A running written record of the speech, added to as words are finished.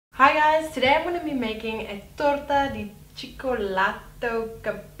Hi guys, today I'm going to be making a torta di cioccolato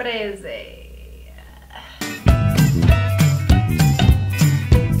caprese.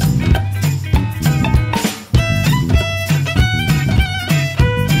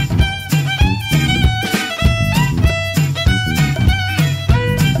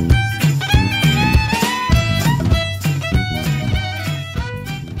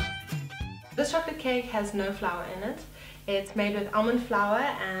 This chocolate cake has no flour in it. It's made with almond flour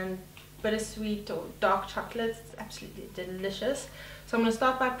and bittersweet or dark chocolate. It's absolutely delicious. So I'm going to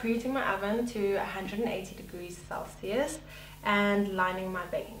start by preheating my oven to 180 degrees Celsius and lining my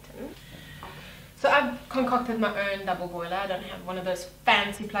baking tin. So I've concocted my own double boiler. I don't have one of those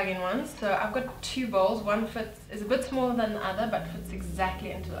fancy plug-in ones. So I've got two bowls. One is a bit smaller than the other but fits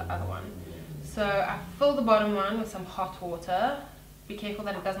exactly into the other one. So I fill the bottom one with some hot water. Be careful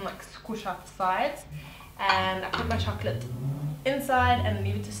that it doesn't like squish out the sides. And I put my chocolate inside and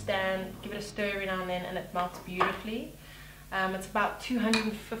leave it to stand, give it a stir every now and then, and it melts beautifully. It's about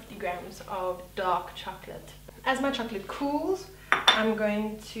 250 grams of dark chocolate. As my chocolate cools, I'm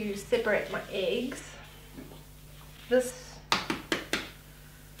going to separate my eggs. This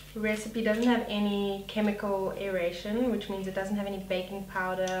recipe doesn't have any chemical aeration, which means it doesn't have any baking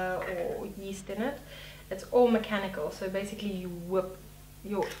powder or yeast in it. It's all mechanical, so basically you whip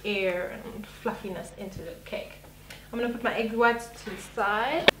your air and fluffiness into the cake. I'm going to put my egg whites to the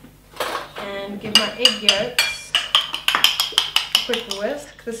side and give my egg yolks a quick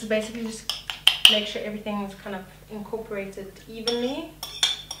whisk. This is basically just make sure everything's kind of incorporated evenly.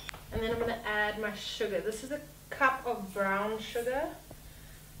 And then I'm going to add my sugar. This is a cup of brown sugar.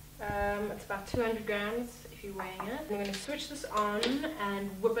 It's about 200 grams if you're weighing it. I'm going to switch this on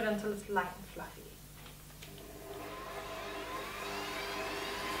and whip it until it's light and fluffy.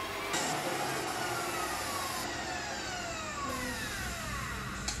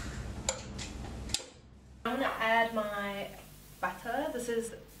 I'm going to add my butter. This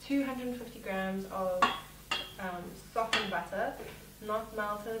is 250 grams of softened butter, not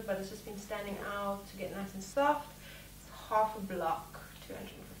melted, but it's just been standing out to get nice and soft. It's half a block,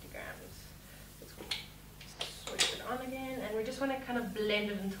 250 grams. Let's switch it on again, and we just want to kind of blend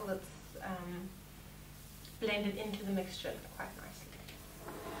it until it's blended into the mixture quite nicely.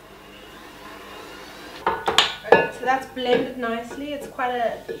 Okay, so that's blended nicely. It's quite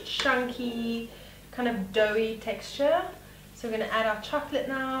a chunky, kind of doughy texture. So we're going to add our chocolate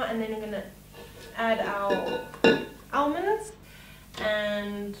now, and then we're going to add our almonds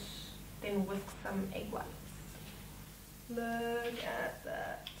and then whisk some egg whites. Look at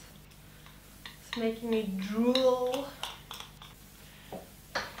that. It's making me drool.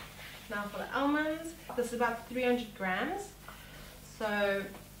 Now for the almonds. This is about 300 grams. So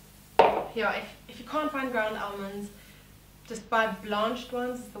yeah, if you can't find ground almonds, just buy blanched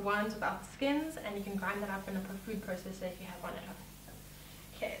ones, the ones without the skins, and you can grind that up in a food processor if you have one at home.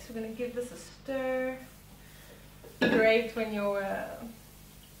 Okay, so we're going to give this a stir. Great when your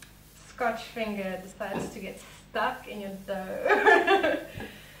scotch finger decides to get stuck in your dough.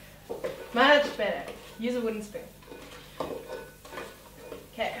 Much better. Use a wooden spoon.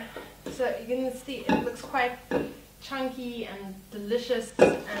 Okay, so you're going to see it looks quite chunky and delicious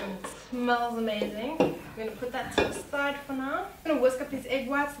and smells amazing. We're going to put that to the side for now. I'm going to whisk up these egg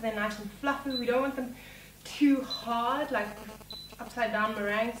whites so they're nice and fluffy. We don't want them too hard, like upside down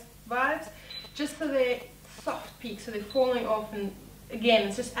meringue vibes, just so they're soft peaks, so they're falling off. And again,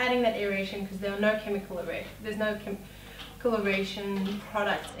 it's just adding that aeration because there are no chemical aeration. There's no chemical aeration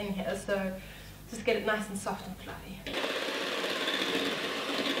products in here, so just get it nice and soft and fluffy.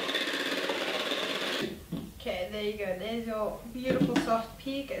 Okay, there you go. There's your beautiful soft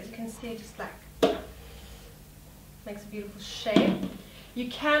peak. As you can see, just like makes a beautiful shape. You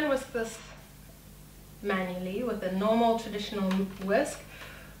can whisk this manually with a normal traditional whisk,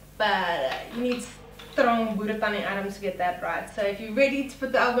 but you need strong boeretang arms to get that right. So if you're ready to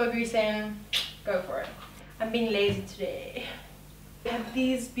put the elbow grease in, go for it. I'm being lazy today. We have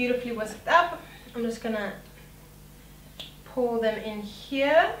these beautifully whisked up. I'm just gonna pour them in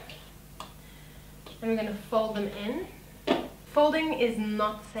here. And we're going to fold them in. Folding is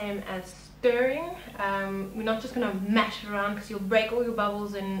not the same as stirring. We're not just going to mash it around because you'll break all your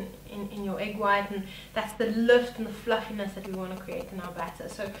bubbles in your egg white, and that's the lift and the fluffiness that we want to create in our batter.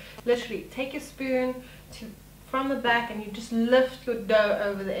 So literally take your spoon from the back and you just lift your dough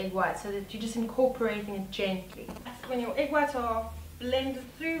over the egg white so that you're just incorporating it gently. When your egg whites are blended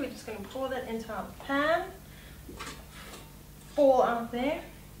through, we're just going to pour that into our pan. Fall out there.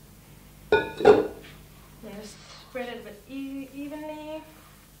 And just spread it a bit evenly.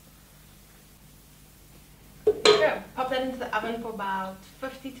 go. Pop that into the oven for about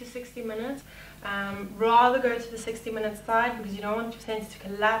 50 to 60 minutes. Rather go to the 60-minute side because you don't want your sensor to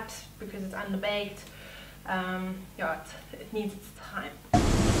collapse because it's underbaked. Yeah, it needs its time.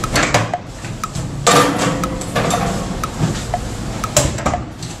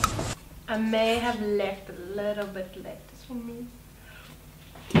 I may have left a little bit left just for me.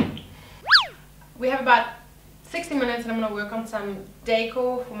 We have about 60 minutes and I'm going to work on some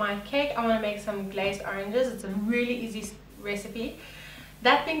decor for my cake. I want to make some glazed oranges. It's a really easy recipe.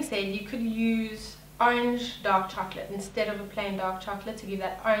 That being said, you could use orange dark chocolate instead of a plain dark chocolate to give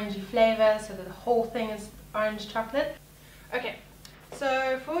that orangey flavor so that the whole thing is orange chocolate. Okay,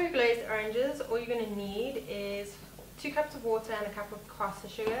 so for your glazed oranges, all you're going to need is 2 cups of water and a cup of caster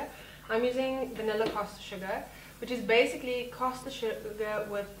sugar. I'm using vanilla caster sugar, which is basically caster sugar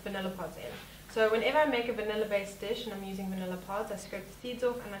with vanilla pods in. So whenever I make a vanilla based dish and I'm using vanilla pods, I scrape the seeds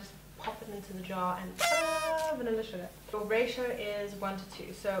off and I just pop it into the jar and vanilla sugar. The ratio is 1 to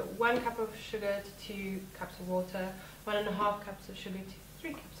 2. So 1 cup of sugar to 2 cups of water, 1.5 cups of sugar to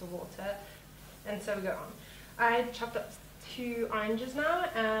 3 cups of water, and so we go on. I chopped up 2 oranges now,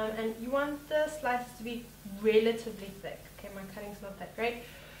 and you want the slices to be relatively thick. Okay, my cutting's not that great,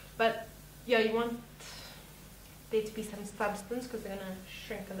 but yeah, you want there to be some substance because they're going to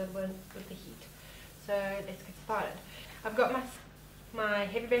shrink a little bit with the heat. So let's get started. I've got my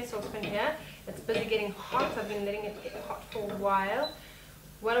heavy base saucepan here. It's busy getting hot. I've been letting it get hot for a while.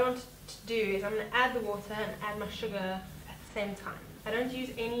 What I want to do is I'm going to add the water and add my sugar at the same time. I don't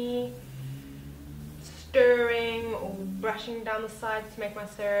use any stirring or brushing down the sides to make my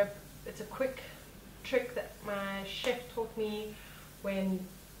syrup. It's a quick trick that my chef taught me when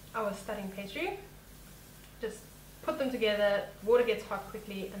I was studying pastry. Just put them together, water gets hot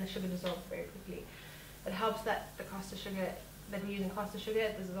quickly and the sugar dissolves very quickly. It helps that the caster sugar that we're using caster sugar,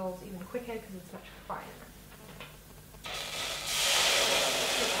 it dissolves even quicker because it's much finer.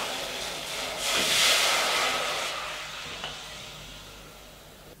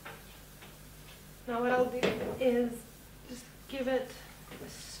 Now what I'll do is just give it a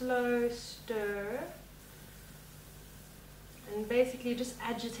slow stir and basically just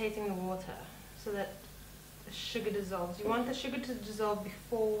agitating the water so that the sugar dissolves. You want the sugar to dissolve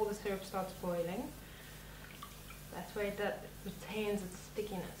before the syrup starts boiling. That's why it retains its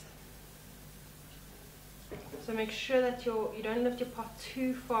stickiness. So make sure that you don't lift your pot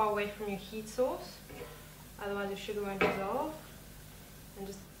too far away from your heat source, otherwise your sugar won't dissolve. And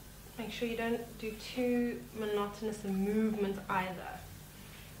just make sure you don't do too monotonous a movement either,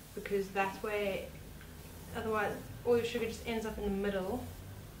 because that way, otherwise all your sugar just ends up in the middle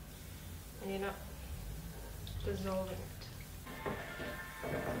and you're not dissolving it.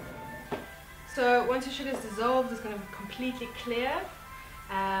 So once your sugar is dissolved, it's going to be completely clear,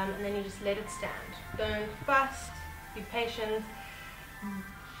 and then you just let it stand. Don't fuss, be patient.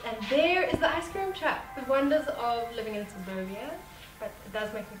 And there is the ice cream truck. The wonders of living in suburbia, but it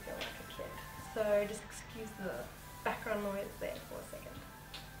does make me feel like a kid. So just excuse the background noise there for a second.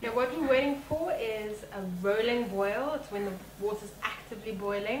 Now what we're waiting for is a rolling boil. It's when the water's actively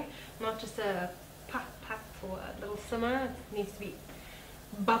boiling, not just a puff or a little simmer. It needs to be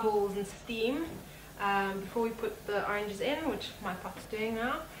bubbles and steam before we put the oranges in, which my pot's doing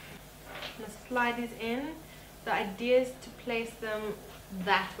now. I'm going to slide these in. The idea is to place them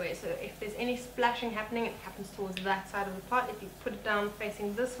that way, so if there's any splashing happening, it happens towards that side of the pot. If you put it down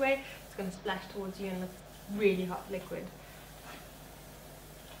facing this way, it's going to splash towards you and it's really hot liquid.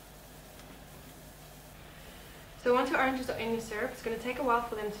 So once your oranges are in your syrup, it's going to take a while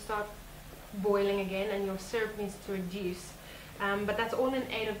for them to start boiling again and your syrup needs to reduce. But that's all in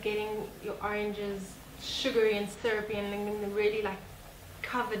aid of getting your oranges sugary and syrupy and letting them really like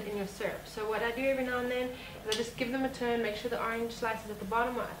covered in your syrup. So what I do every now and then is I just give them a turn, make sure the orange slices at the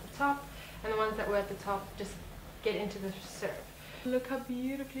bottom are at the top, and the ones that were at the top just get into the syrup. Look how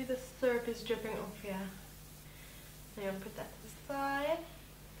beautifully the syrup is dripping off here. I'm going to put that to the side.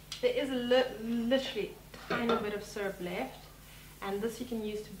 There is literally a tiny bit of syrup left, and this you can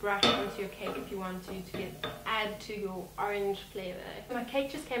use to brush onto your cake if you want to add to your orange flavor. My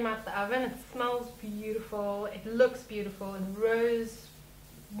cake just came out of the oven. It smells beautiful, it looks beautiful, it rose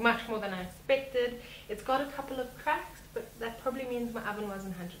much more than I expected. It's got a couple of cracks, but that probably means my oven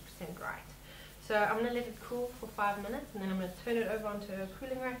wasn't 100% right. So I'm going to let it cool for 5 minutes, and then I'm going to turn it over onto a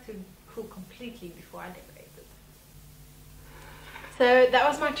cooling rack to cool completely before I decorate it. So that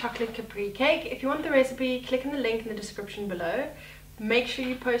was my chocolate Capri cake. If you want the recipe, click on the link in the description below. Make sure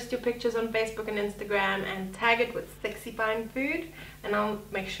you post your pictures on Facebook and Instagram and tag it with SexyFineFood, and I'll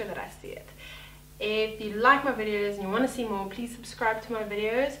make sure that I see it. If you like my videos and you want to see more, please subscribe to my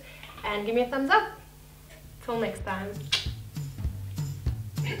videos and give me a thumbs up. Till next time.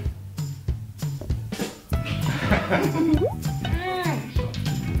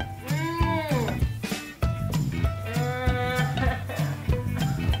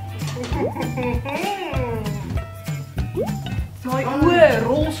 My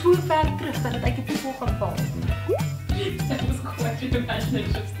rolls so ver terug dat het eigenlijk vol gaan val. That was quite an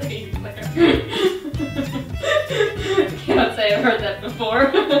imaginative stage there. I cannot say I've heard that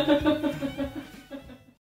before.